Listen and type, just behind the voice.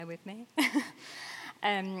with me.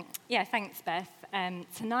 Thanks, Beth.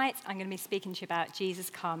 Tonight I'm going to be speaking to you about Jesus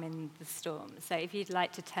calming the storm. So if you'd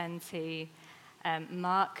like to turn to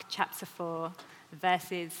Mark chapter 4,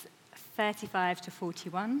 verses 35 to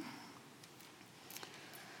 41.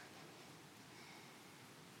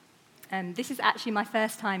 This is actually my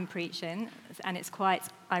first time preaching, and it's quite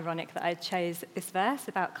ironic that I chose this verse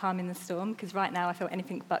about calming the storm, because right now I feel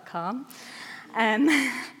anything but calm.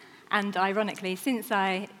 And ironically, since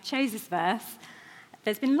I chose this verse,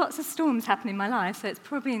 there's been lots of storms happening in my life, so it's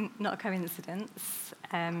probably not a coincidence.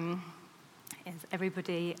 Is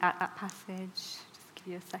everybody at that passage? Just give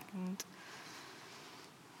you a second.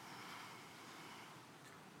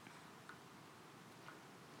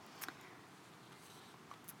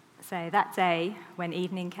 So that day, when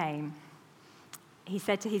evening came, he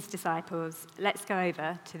said to his disciples, "Let's go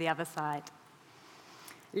over to the other side."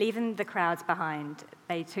 Leaving the crowds behind,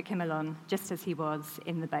 they took him along just as he was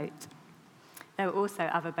in the boat. There were also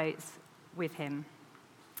other boats with him.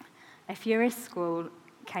 A furious squall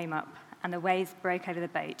came up, and the waves broke over the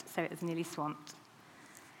boat, so it was nearly swamped.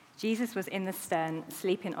 Jesus was in the stern,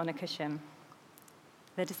 sleeping on a cushion.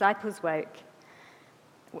 The disciples woke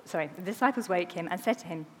him and said to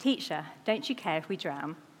him, "Teacher, don't you care if we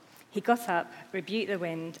drown?" He got up, rebuked the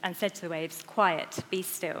wind, and said to the waves, "Quiet, be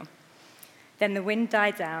still." Then the wind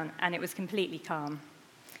died down, and it was completely calm.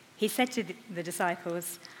 He said to the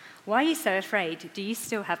disciples, "Why are you so afraid? Do you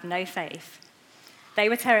still have no faith?" They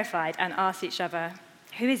were terrified and asked each other,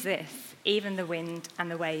 "Who is this? Even the wind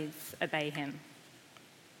and the waves obey him."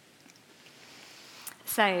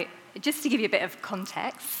 So, just to give you a bit of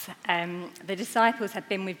context, the disciples had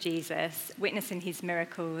been with Jesus, witnessing his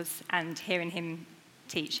miracles and hearing him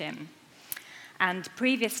teach him. And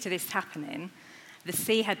previous to this happening, the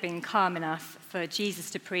sea had been calm enough for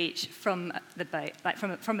Jesus to preach from the boat,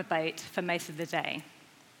 from a boat for most of the day.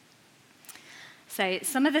 So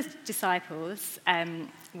some of the disciples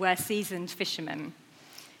were seasoned fishermen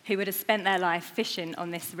who would have spent their life fishing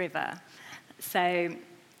on this river. So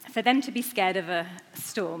for them to be scared of a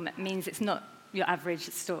storm means it's not your average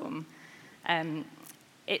storm.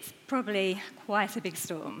 It's probably quite a big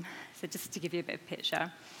storm. So just to give you a bit of a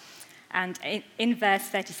picture. And in verse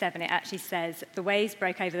 37, it actually says, "The waves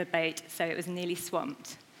broke over the boat, so it was nearly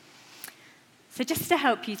swamped." So just to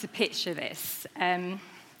help you to picture this, on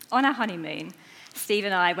our honeymoon, Steve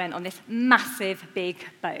and I went on this massive big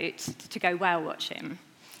boat to go whale watching.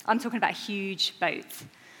 I'm talking about a huge boat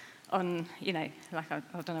on, I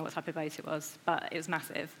don't know what type of boat it was, but it was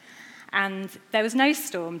massive. And there was no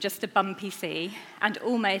storm, just a bumpy sea, and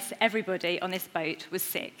almost everybody on this boat was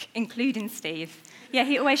sick, including Steve. Yeah,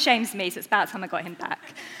 he always shames me, so it's about time I got him back.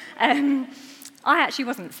 I actually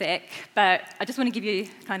wasn't sick, but I just want to give you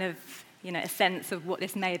kind of, a sense of what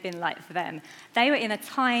this may have been like for them. They were in a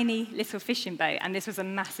tiny little fishing boat, and this was a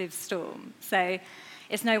massive storm. So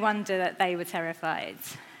it's no wonder that they were terrified.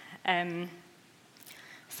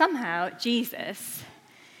 Somehow, Jesus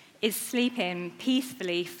is sleeping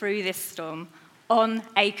peacefully through this storm on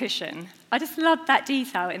a cushion. I just love that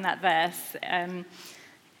detail in that verse.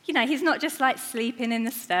 He's not just like sleeping in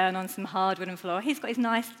the stern on some hard wooden floor. He's got his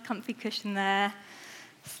nice, comfy cushion there,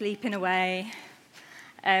 sleeping away.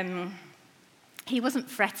 He wasn't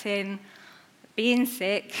fretting, being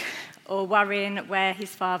sick, or worrying where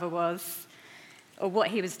his father was or what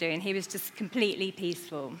he was doing. He was just completely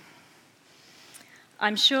peaceful.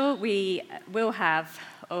 I'm sure we will have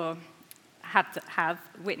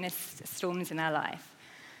witnessed storms in our life.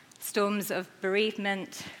 Storms of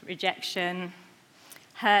bereavement, rejection,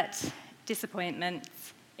 hurt, disappointment,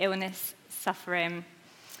 illness, suffering,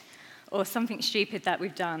 or something stupid that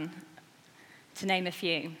we've done, to name a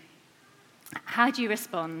few. How do you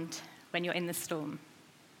respond when you're in the storm?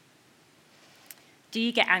 Do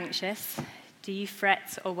you get anxious? Do you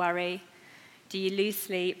fret or worry? Do you lose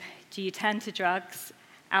sleep? Do you turn to drugs,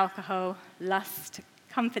 alcohol, lust,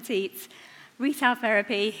 comfort eats, retail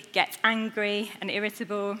therapy, get angry and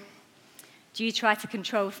irritable? Do you try to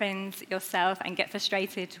control things yourself and get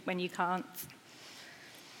frustrated when you can't?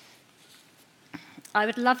 I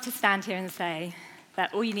would love to stand here and say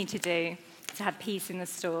that all you need to do to have peace in the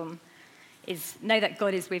storm is know that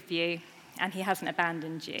God is with you and he hasn't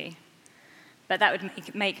abandoned you. But that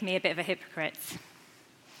would make me a bit of a hypocrite.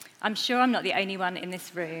 I'm sure I'm not the only one in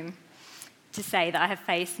this room to say that I have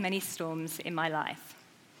faced many storms in my life,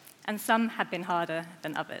 and some have been harder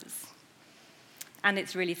than others. And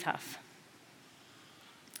it's really tough.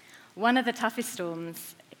 One of the toughest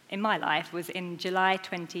storms in my life was in July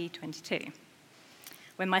 2022,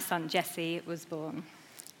 when my son Jesse was born.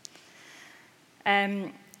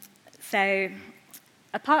 So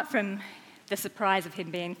apart from the surprise of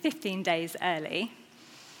him being 15 days early.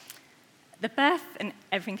 The birth and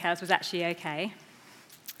everything else was actually okay.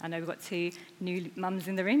 I know we've got 2 new mums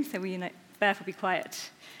in the room, so birth will be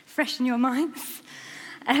quite fresh in your minds.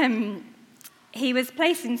 He was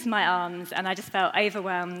placed into my arms, and I just felt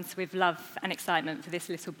overwhelmed with love and excitement for this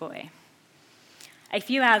little boy. A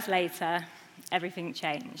few hours later, everything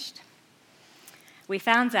changed. We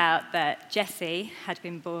found out that Jesse had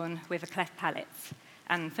been born with a cleft palate.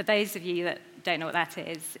 And for those of you that don't know what that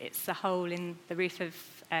is, it's a hole in the roof of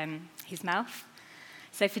his mouth.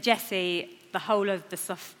 So for Jesse, the whole of the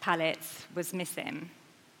soft palate was missing.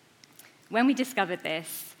 When we discovered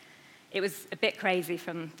this, it was a bit crazy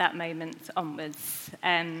from that moment onwards.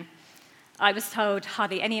 I was told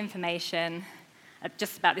hardly any information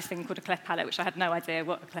just about this thing called a cleft palate, which I had no idea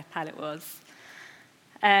what a cleft palate was.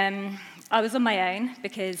 I was on my own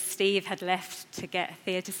because Steve had left to get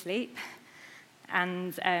Thea to sleep,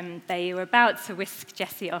 and they were about to whisk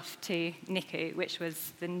Jessie off to NICU, which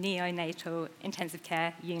was the neonatal intensive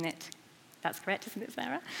care unit. That's correct, isn't it,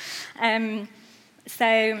 Sarah?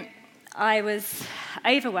 So I was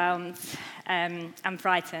overwhelmed and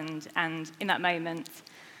frightened, and in that moment,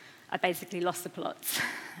 I basically lost the plot.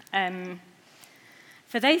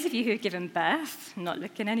 For those of you who have given birth, not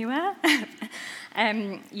looking anywhere,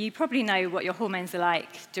 you probably know what your hormones are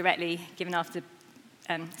like directly after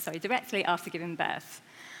giving birth,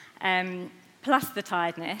 plus the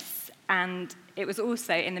tiredness, and it was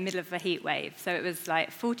also in the middle of a heat wave, so it was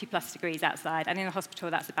like 40 plus degrees outside, and in the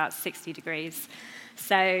hospital that's about 60 degrees.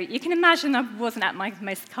 So you can imagine I wasn't at my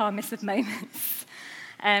most calmest of moments.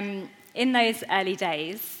 In those early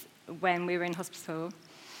days when we were in hospital,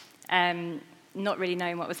 not really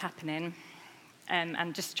knowing what was happening,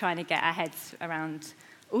 and just trying to get our heads around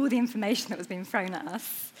all the information that was being thrown at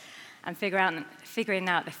us, and figuring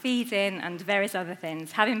out the feeding and various other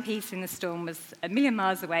things. Having peace in the storm was a million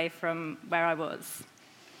miles away from where I was.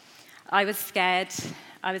 I was scared,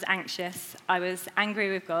 I was anxious, I was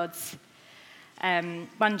angry with God,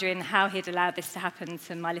 wondering how he'd allowed this to happen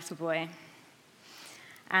to my little boy.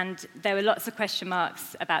 And there were lots of question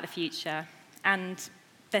marks about the future, and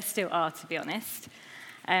there still are, to be honest.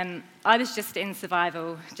 I was just in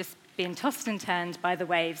survival, just being tossed and turned by the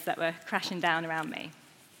waves that were crashing down around me.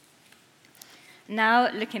 Now,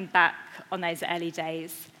 looking back on those early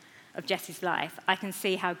days of Jesse's life, I can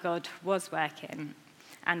see how God was working,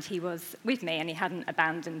 and he was with me, and he hadn't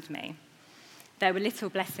abandoned me. There were little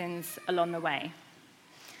blessings along the way.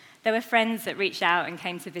 There were friends that reached out and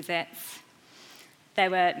came to visit. There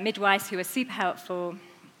were midwives who were super helpful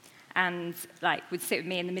and would sit with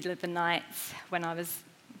me in the middle of the night when I was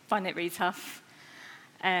finding it really tough.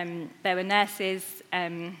 There were nurses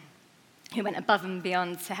who went above and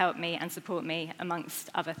beyond to help me and support me, amongst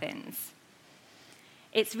other things.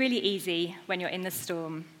 It's really easy when you're in the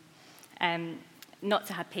storm not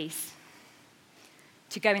to have peace,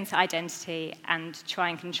 to go into identity and try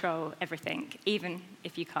and control everything, even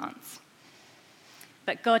if you can't.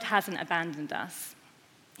 But God hasn't abandoned us.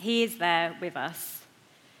 He is there with us,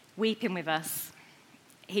 weeping with us.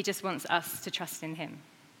 He just wants us to trust in him.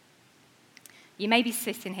 You may be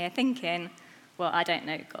sitting here thinking, well, I don't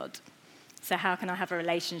know God, so how can I have a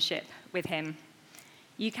relationship with him?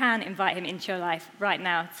 You can invite him into your life right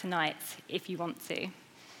now, tonight, if you want to.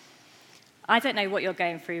 I don't know what you're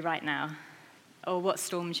going through right now or what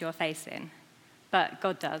storms you're facing, but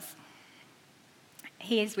God does.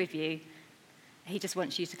 He is with you. He just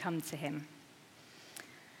wants you to come to him.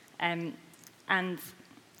 And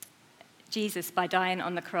Jesus, by dying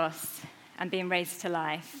on the cross and being raised to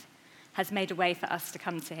life, has made a way for us to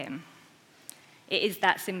come to him. It is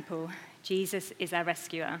that simple. Jesus is our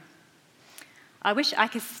rescuer. I wish I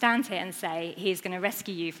could stand here and say he is going to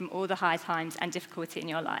rescue you from all the hard times and difficulty in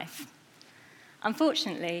your life.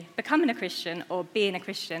 Unfortunately, becoming a Christian or being a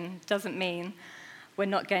Christian doesn't mean we're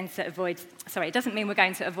going to avoid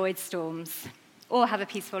storms or have a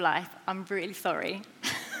peaceful life. I'm really sorry.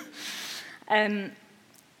 In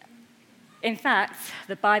fact,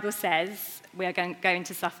 the Bible says we are going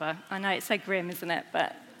to suffer. I know it's so grim, isn't it?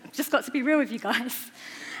 But I've just got to be real with you guys.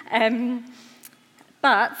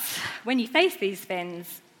 But when you face these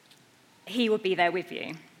things, he will be there with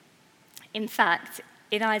you. In fact,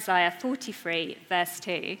 in Isaiah 43, verse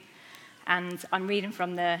 2, and I'm reading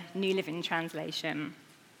from the New Living Translation,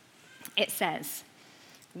 it says,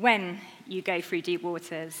 "When you go through deep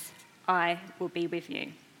waters, I will be with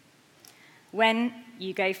you. When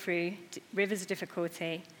you go through rivers of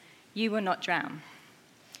difficulty, you will not drown.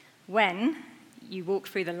 When you walk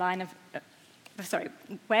through the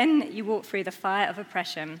fire of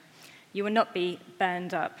oppression, you will not be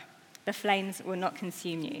burned up. The flames will not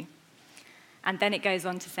consume you. And then it goes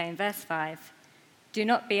on to say in verse 5, "Do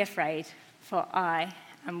not be afraid, for I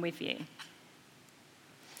am with you."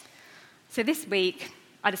 So this week,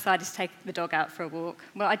 I decided to take the dog out for a walk.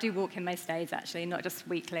 Well, I do walk him most days, actually, not just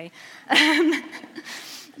weekly.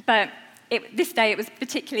 But this day, it was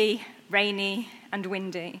particularly rainy and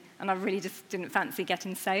windy, and I really just didn't fancy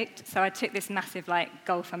getting soaked. So I took this massive,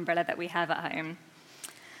 golf umbrella that we have at home.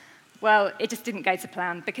 Well, it just didn't go to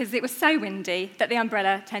plan because it was so windy that the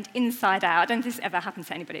umbrella turned inside out. I don't know if this ever happened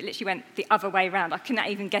to anybody. It literally went the other way around. I couldn't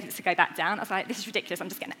even get it to go back down. I was like, this is ridiculous. I'm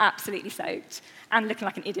just getting absolutely soaked and looking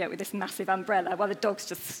like an idiot with this massive umbrella while the dog's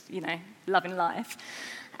just, loving life.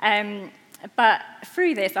 But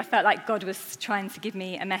through this, I felt like God was trying to give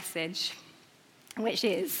me a message, which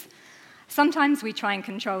is, sometimes we try and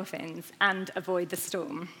control things and avoid the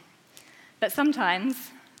storm. But sometimes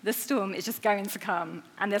the storm is just going to come,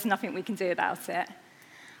 and there's nothing we can do about it.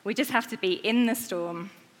 We just have to be in the storm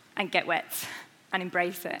and get wet and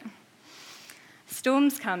embrace it.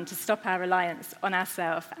 Storms come to stop our reliance on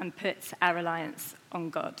ourselves and put our reliance on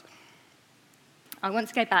God. I want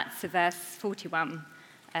to go back to verse 41.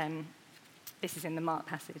 This is in the Mark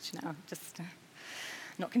passage now, just to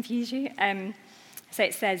not confuse you. So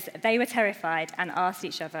it says, "They were terrified and asked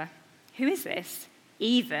each other, 'Who is this?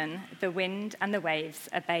 Even the wind and the waves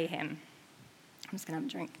obey him.'" I'm just going to have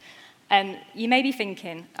a drink. You may be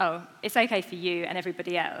thinking, oh, it's okay for you and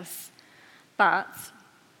everybody else, but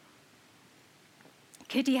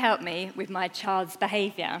could he help me with my child's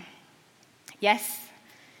behaviour? Yes,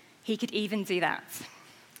 he could even do that.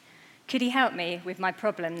 Could he help me with my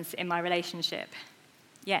problems in my relationship?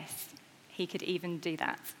 Yes, he could even do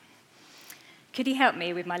that. Could he help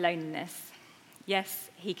me with my loneliness? Yes,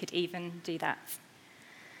 he could even do that.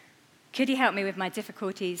 Could he help me with my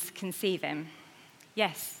difficulties conceiving?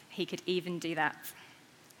 Yes, he could even do that.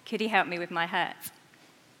 Could he help me with my hurt?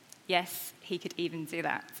 Yes, he could even do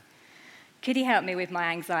that. Could he help me with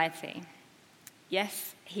my anxiety?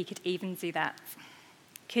 Yes, he could even do that.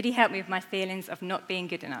 Could he help me with my feelings of not being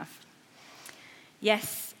good enough?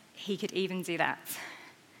 Yes, he could even do that.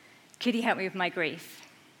 Could he help me with my grief?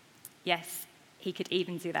 Yes, he could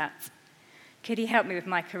even do that. Could he help me with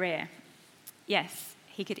my career? Yes,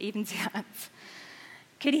 he could even do that.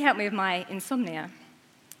 Could he help me with my insomnia?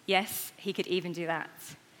 Yes, he could even do that.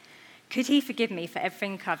 Could he forgive me for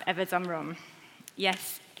everything I've ever done wrong?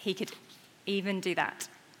 Yes, he could even do that.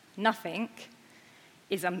 Nothing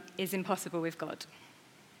is impossible with God.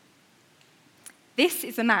 This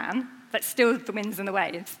is a man that stills the winds and the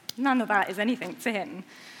waves. None of that is anything to him.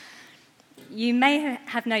 You may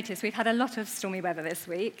have noticed we've had a lot of stormy weather this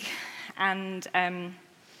week, and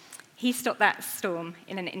he stopped that storm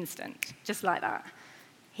in an instant, just like that.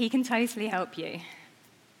 He can totally help you.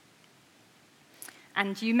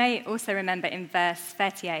 And you may also remember in verse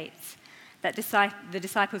 38 that the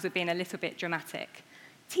disciples were being a little bit dramatic.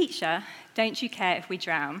 "Teacher, don't you care if we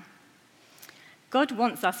drown?" God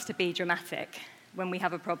wants us to be dramatic when we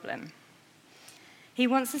have a problem. He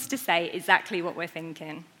wants us to say exactly what we're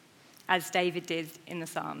thinking, as David did in the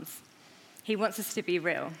Psalms. He wants us to be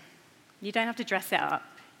real. You don't have to dress it up,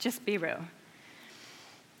 just be real.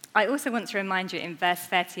 I also want to remind you in verse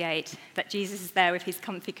 38 that Jesus is there with his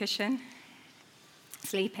comfy cushion,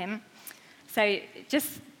 sleeping. So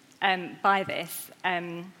just by this,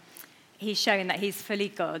 he's showing that he's fully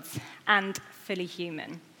God and fully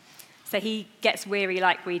human. So he gets weary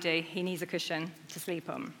like we do. He needs a cushion to sleep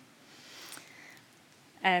on.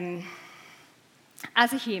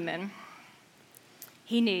 As a human,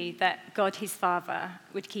 he knew that God, his Father,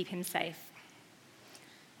 would keep him safe.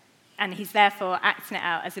 And he's therefore acting it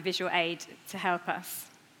out as a visual aid to help us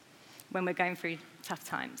when we're going through tough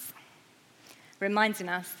times, reminding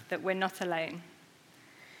us that we're not alone.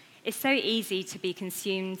 It's so easy to be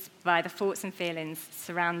consumed by the thoughts and feelings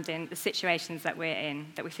surrounding the situations that we're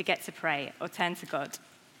in that we forget to pray or turn to God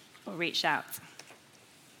or reach out.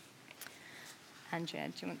 Andrea,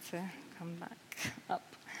 do you want to come back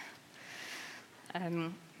up?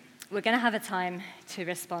 We're going to have a time to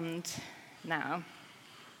respond now.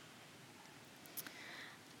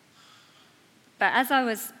 But as I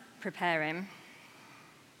was preparing,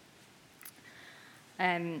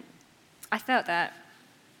 I felt that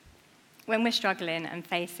when we're struggling and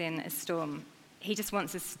facing a storm, he just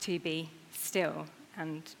wants us to be still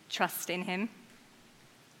and trust in him.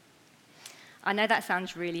 I know that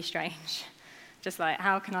sounds really strange. Just like,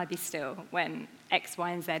 how can I be still when X, Y,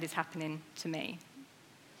 and Z is happening to me?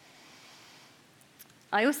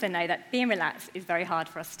 I also know that being relaxed is very hard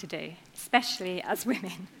for us to do, especially as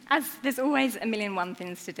women, as there's always a million one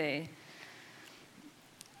things to do.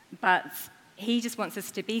 But he just wants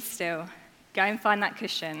us to be still, go and find that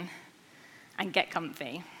cushion, and get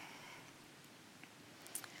comfy.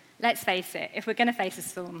 Let's face it, if we're going to face a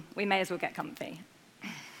storm, we may as well get comfy.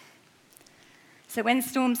 So when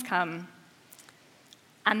storms come,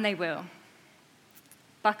 and they will,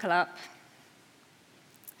 buckle up,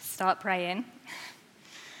 start praying,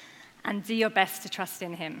 and do your best to trust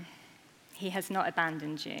in him. He has not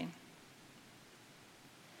abandoned you.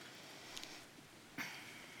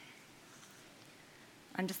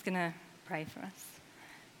 I'm just going to pray for us.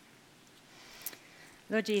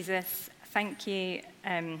 Lord Jesus, thank you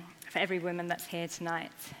for every woman that's here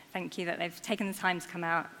tonight. Thank you that they've taken the time to come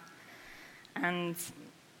out and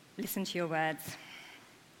listen to your words.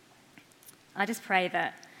 I just pray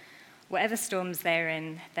that whatever storms they're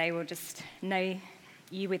in, they will just know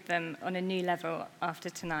you with them on a new level after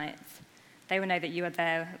tonight. They will know that you are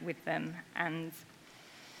there with them, and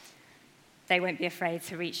they won't be afraid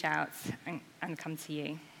to reach out and come to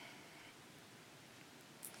you.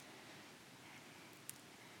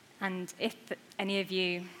 And if any of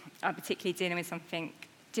you are particularly dealing with something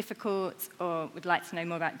difficult or would like to know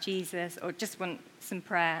more about Jesus or just want some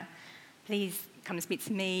prayer, please come and speak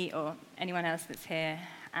to me or anyone else that's here,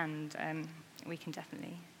 and we can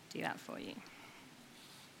definitely do that for you.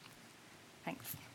 Thanks.